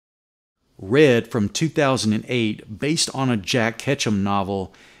Red from 2008, based on a Jack Ketchum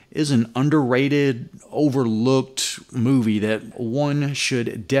novel, is an underrated, overlooked movie that one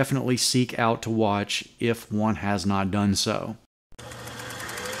should definitely seek out to watch if one has not done so.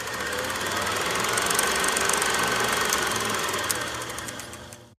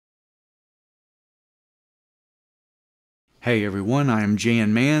 Hey everyone, I am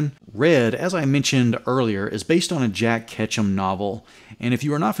Jan Man. Red, as I mentioned earlier, is based on a Jack Ketchum novel. And if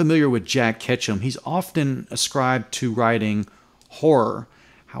you are not familiar with Jack Ketchum, he's often ascribed to writing horror.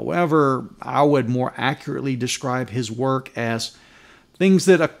 However, I would more accurately describe his work as things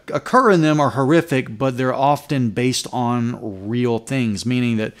that occur in them are horrific, but they're often based on real things,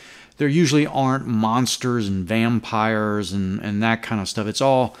 meaning that there usually aren't monsters and vampires and that kind of stuff. It's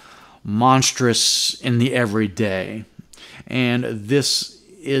all monstrous in the everyday. And this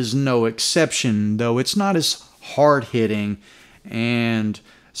is no exception, though it's not as hard-hitting and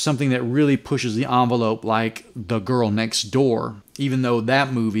something that really pushes the envelope like The Girl Next Door. Even though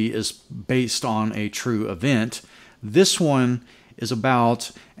that movie is based on a true event, this one is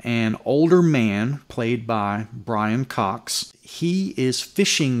about an older man played by Brian Cox. He is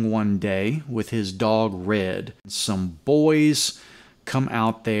fishing one day with his dog Red. Some boys come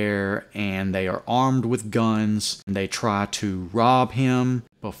out there and they are armed with guns and they try to rob him.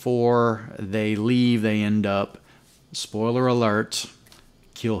 Before they leave, they end up, spoiler alert,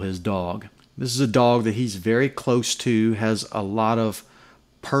 kill his dog. This is a dog that he's very close to, has a lot of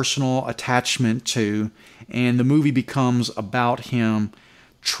personal attachment to, and the movie becomes about him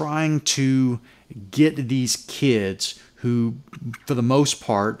trying to get these kids who, for the most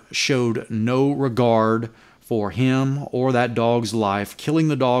part, showed no regard for him or that dog's life, killing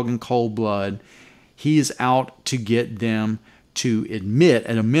the dog in cold blood. He is out to get them to admit,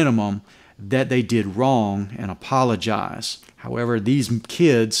 at a minimum, that they did wrong and apologize. However, these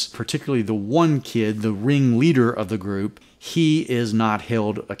kids, particularly the one kid, the ringleader of the group, he is not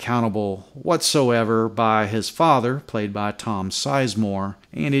held accountable whatsoever by his father, played by Tom Sizemore,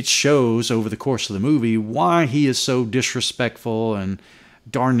 and it shows over the course of the movie why he is so disrespectful and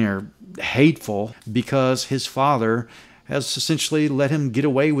darn near hateful, because his father has essentially let him get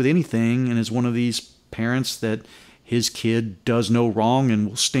away with anything and is one of these parents that his kid does no wrong and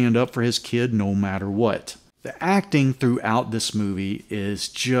will stand up for his kid no matter what. The acting throughout this movie is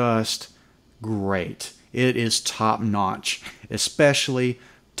just great. It is top-notch, especially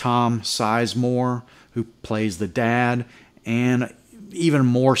Tom Sizemore, who plays the dad, and even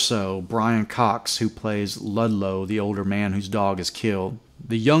more so Brian Cox, who plays Ludlow, the older man whose dog is killed.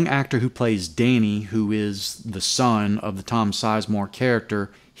 The young actor who plays Danny, who is the son of the Tom Sizemore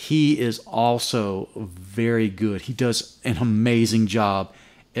character, he is also very good. He does an amazing job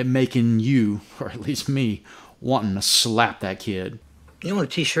at making you, or at least me, wanting to slap that kid. You know what a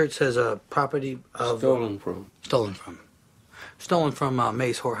t-shirt says property of... Stolen from. Stolen from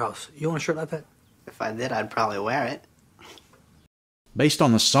May's Whorehouse. You want a shirt like that? If I did, I'd probably wear it. Based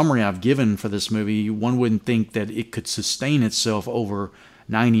on the summary I've given for this movie, one wouldn't think that it could sustain itself over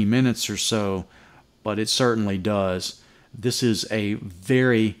 90 minutes or so, but it certainly does. This is a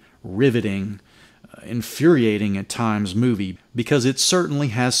very riveting, infuriating at times movie, because it certainly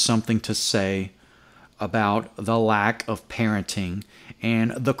has something to say about the lack of parenting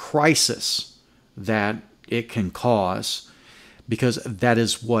and the crisis that it can cause, because that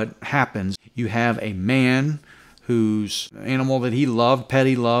is what happens. You have a man whose animal that he loved, pet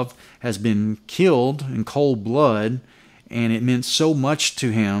he loved, has been killed in cold blood, and it meant so much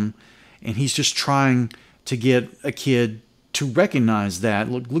to him, and he's just trying to get a kid to recognize that.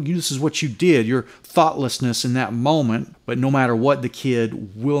 Look, this is what you did, your thoughtlessness in that moment. But no matter what, the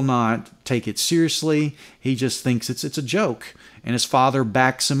kid will not take it seriously. He just thinks it's a joke. And his father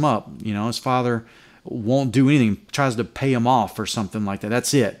backs him up. You know, his father won't do anything, tries to pay him off or something like that.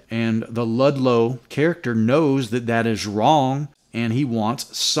 That's it. And the Ludlow character knows that that is wrong, and he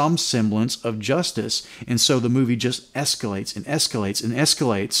wants some semblance of justice. And so the movie just escalates and escalates and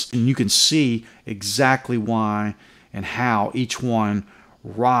escalates. And you can see exactly why and how each one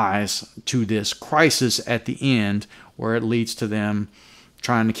rise to this crisis at the end, where it leads to them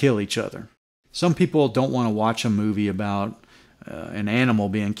trying to kill each other. Some people don't want to watch a movie about an animal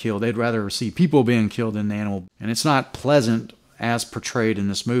being killed. They'd rather see people being killed than the animal. And it's not pleasant, as portrayed in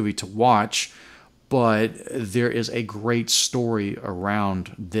this movie, to watch, but there is a great story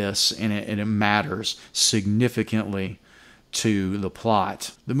around this, and it matters significantly to the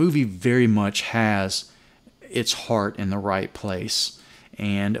plot. The movie very much has its heart in the right place,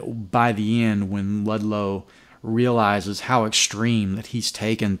 and by the end, when Ludlow realizes how extreme that he's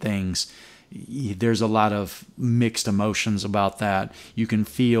taken things, there's a lot of mixed emotions about that. You can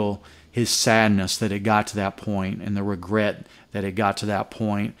feel his sadness that it got to that point and the regret that it got to that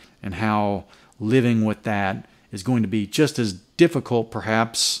point, and how living with that is going to be just as difficult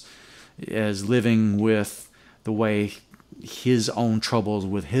perhaps as living with the way his own troubles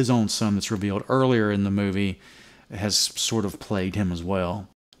with his own son that's revealed earlier in the movie has sort of plagued him as well.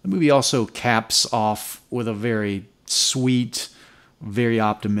 The movie also caps off with a very sweet, very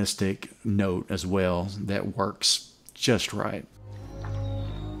optimistic note as well that works just right.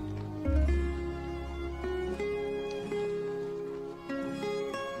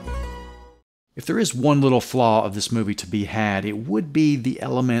 If there is one little flaw of this movie to be had, it would be the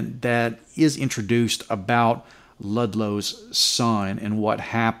element that is introduced about Ludlow's son and what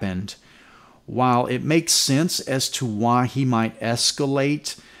happened. While it makes sense as to why he might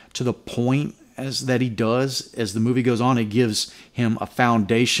escalate to the point as that he does as the movie goes on, it gives him a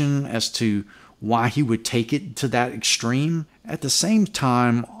foundation as to why he would take it to that extreme. At the same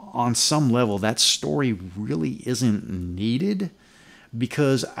time, on some level, that story really isn't needed,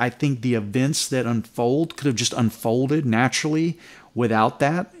 because I think the events that unfold could have just unfolded naturally without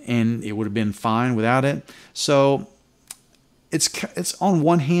that, and it would have been fine without it. So it's on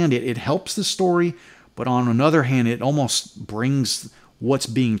one hand, it helps the story, but on another hand, it almost brings what's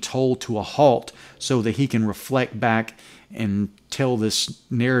being told to a halt so that he can reflect back and tell this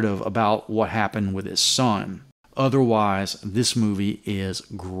narrative about what happened with his son. Otherwise, this movie is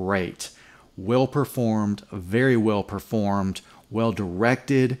great. Well performed, very well performed, well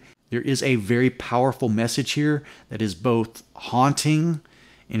directed. There is a very powerful message here that is both haunting,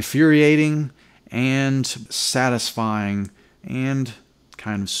 infuriating, and satisfying, and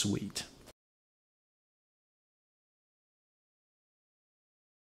kind of sweet.